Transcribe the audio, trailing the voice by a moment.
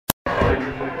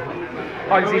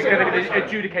Hydez going to be the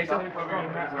adjudicator.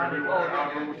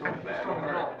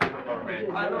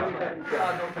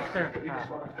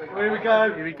 Here we go.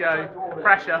 Here we go.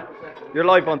 Pressure. You're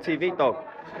live on TV, Dog.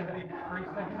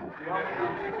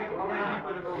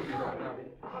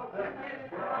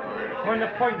 Win the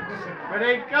points.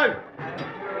 Ready, go.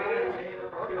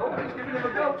 He's giving him a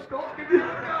go, Scott. Give him a go.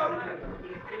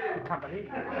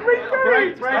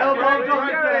 Great, elbows on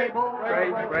the table.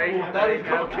 Great. Daddy's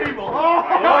got a keyboard.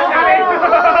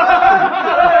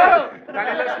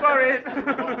 Danny looks worried.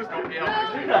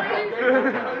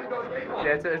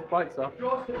 Yeah, so his points off.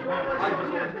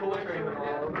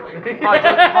 Hi,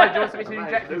 do you want some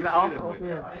injections that arm?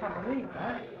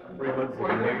 3 months ago,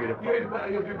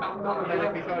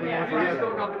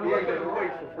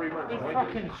 He's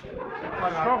fucking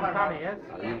strong, can he?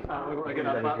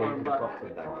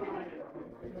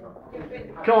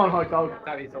 Come on, Hyde Dogg.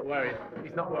 Danny's not worried.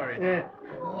 He's not worried. Yeah.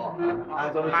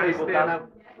 Hands on the table, Dan.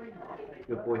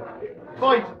 Good boy.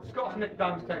 Fight! Scott's nicked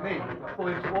Dan's technique.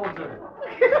 Pulling towards him.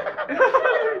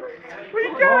 Where are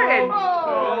you going? Where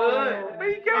are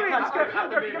you going?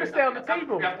 You're going to stay on the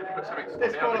table.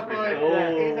 Disqualified.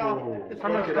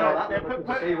 Someone's going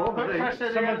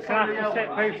to set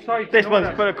both sides. This one's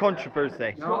full of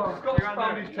controversy. Scott's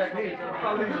found his technique.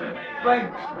 Found his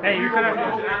strength. Hey, you could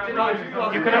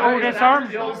have hold this arm.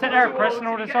 Sit there, Chris, and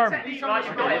hold this arm.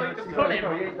 Pull him.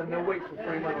 And no weights for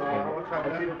 3 months.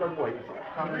 I've seen him done weights.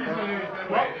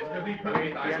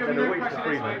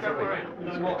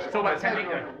 It's all about technique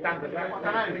though.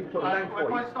 He's put land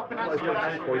voice off the table.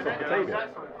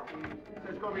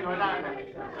 It's got to be like that, isn't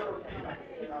it?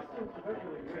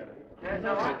 Hands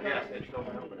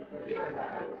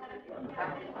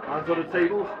on the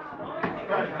tables.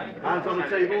 Hands on the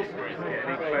tables.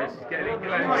 Getting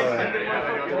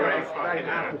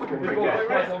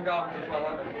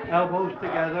Elbows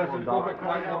together.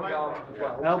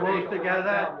 Elbows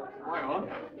together. Hang on.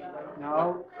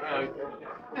 No.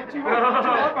 There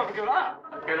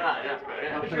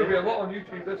should be a lot on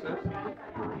YouTube, this is.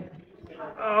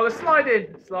 Oh, the sliding.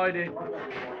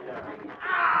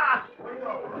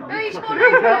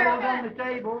 Elbows on the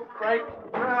table. Break.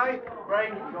 Drag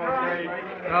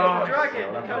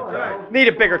it. Need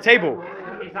a bigger table.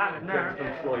 He's out of there.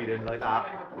 Slide in like that.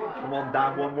 Come on,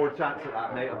 Dan, one more chance at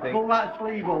that, mate, I think. Pull that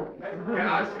sleeve up. What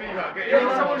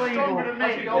are you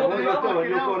doing?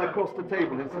 You're going across the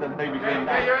table instead of maybe going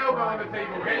down. elbow on the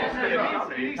table. Get your sleeve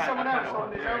up. You need someone else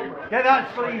on this elbow. Get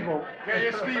that sleeve up. Get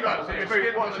your sleeve up so your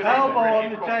skin watches. Elbow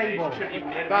on the table.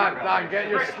 Dan, get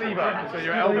your sleeve up so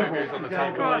your elbow goes on the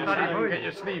table. Get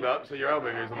your sleeve up so your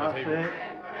elbow goes on the That's table. it.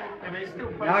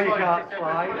 Now you can't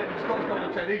slide. Scott's got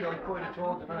the technique on pointing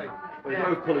towards him, They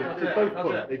both pull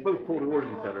it. They both pull towards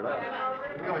each other.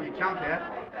 Go on, you can't here.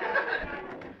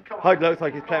 Hyde looks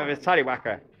like he's playing with his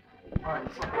tallywhacker.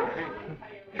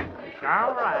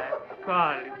 Alright.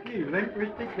 God. You limp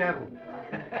wristed devil.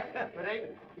 Ready?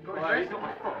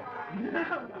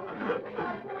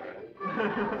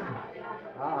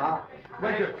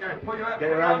 Get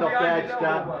your hand off the edge,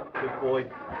 Dan. Good boy.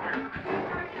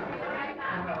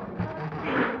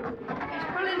 He's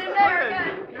pulling him there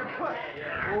again.